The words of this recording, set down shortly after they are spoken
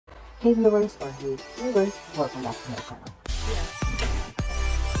Hey viewers or hey viewers, welcome back to my channel.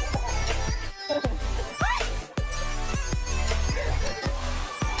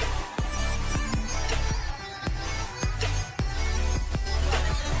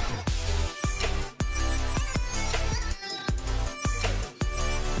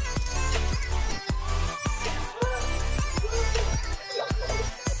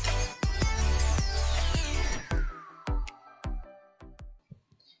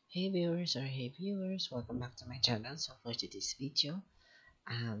 Hey viewers, welcome back to my channel. So for today's video,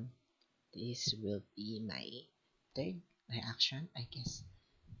 this will be my third reaction, I guess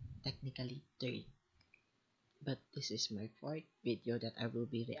technically third, but this is my fourth video that I will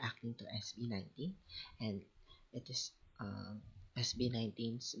be reacting to SB19, and it is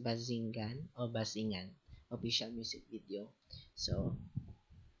SB19's Bazingan official music video. So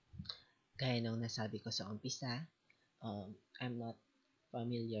gaya nung nasabi ko sa umpisa, I'm not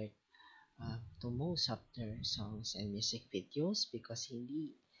familiar to most of their songs and music videos because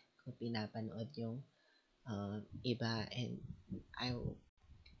hindi ko pinapanood yung iba, and I'm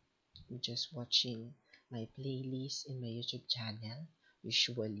just watching my playlist in my YouTube channel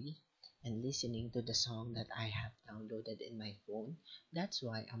usually and listening to the song that I have downloaded in my phone. That's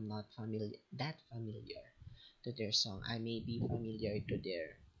why I'm not familiar to their song. I may be familiar to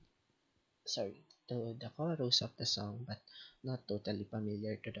the chorus of the song, but not totally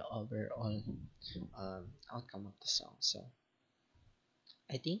familiar to the overall outcome of the song. So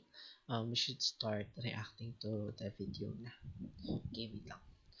I think we should start reacting to the video na. Give it lang.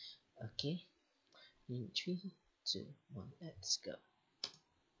 Okay? In 3, 2, 1, let's go.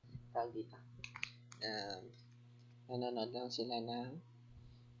 Tawag dito. Nanonood lang sila ng,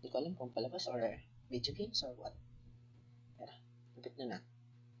 hindi ko alam kung palabas or video games or what. Pero, lapit na na.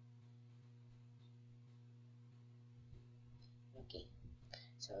 Okay.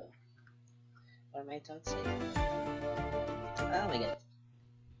 So, for my thoughts, oh my god.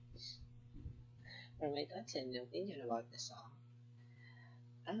 For my thoughts and opinion about the song,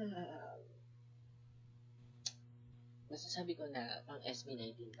 masasabi ko na pang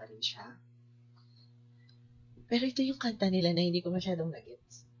SB19 pa rin siya. Pero ito yung kanta nila na hindi ko masyadong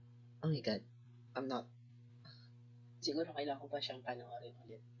nagets. Oh my god. I'm not. Siguro kailangan ko pa siyang panoorin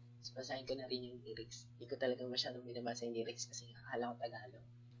ulit. So, basahin ko na rin yung lyrics. Hindi ko talaga masyadong binabasa yung lyrics kasi akala ko Tagalog.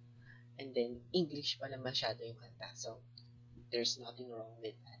 And then, English pala masyado yung kanta. So, there's nothing wrong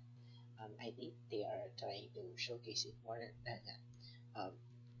with that. I think they are trying to showcase it more than that.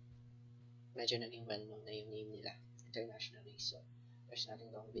 Medyo naging well-known na yung name nila internationally. So, there's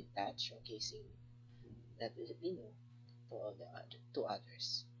nothing wrong with that, showcasing the Filipino to all the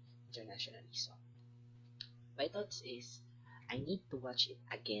others internationally. So, my thoughts is, I need to watch it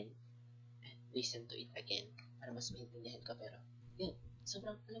again and listen to it again para mas maintindihan ko. Pero, yun,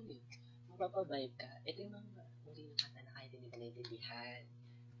 sobrang alam mo yun, mapapavibe ka. Ito yung mga uri ng kanta na kahit hindi ko naintindihan,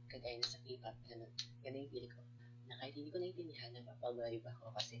 kagaya na sa K-pop, ganun yung feeling ko, na kahit hindi ko naintindihan, napapavibe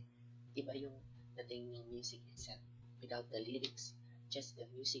ako kasi iba yung dating ng music itself. Without the lyrics, just the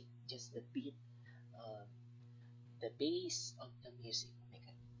music, just the beat, the bass of the music. Oh my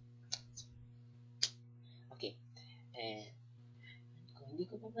god. Okay. And kung hindi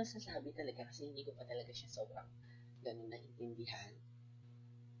ko pa masasabi talaga kasi hindi ko pa talaga siya sobrang ganun naintindihan.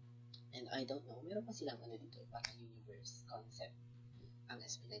 And I don't know, meron pa silang dito, parang universe concept ang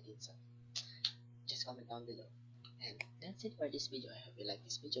SB19. So, just comment down below. And that's it for this video. I hope you like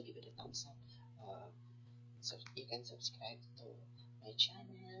this video. Give it a thumbs up. So you can subscribe to my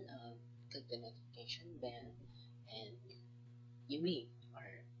channel, click the notification bell, and you may, or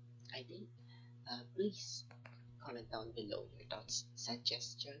I think, please comment down below your thoughts,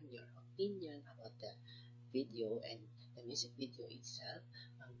 suggestion, your opinion about the video and the music video itself.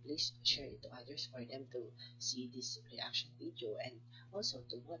 Please share it to others for them to see this reaction video and also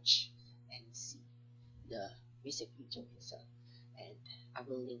to watch and see the music video itself. And I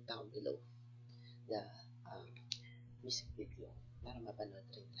will link down below the music video para mapanood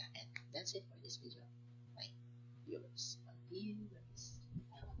rin nila. And that's it for this video. Bye, viewers. Bye.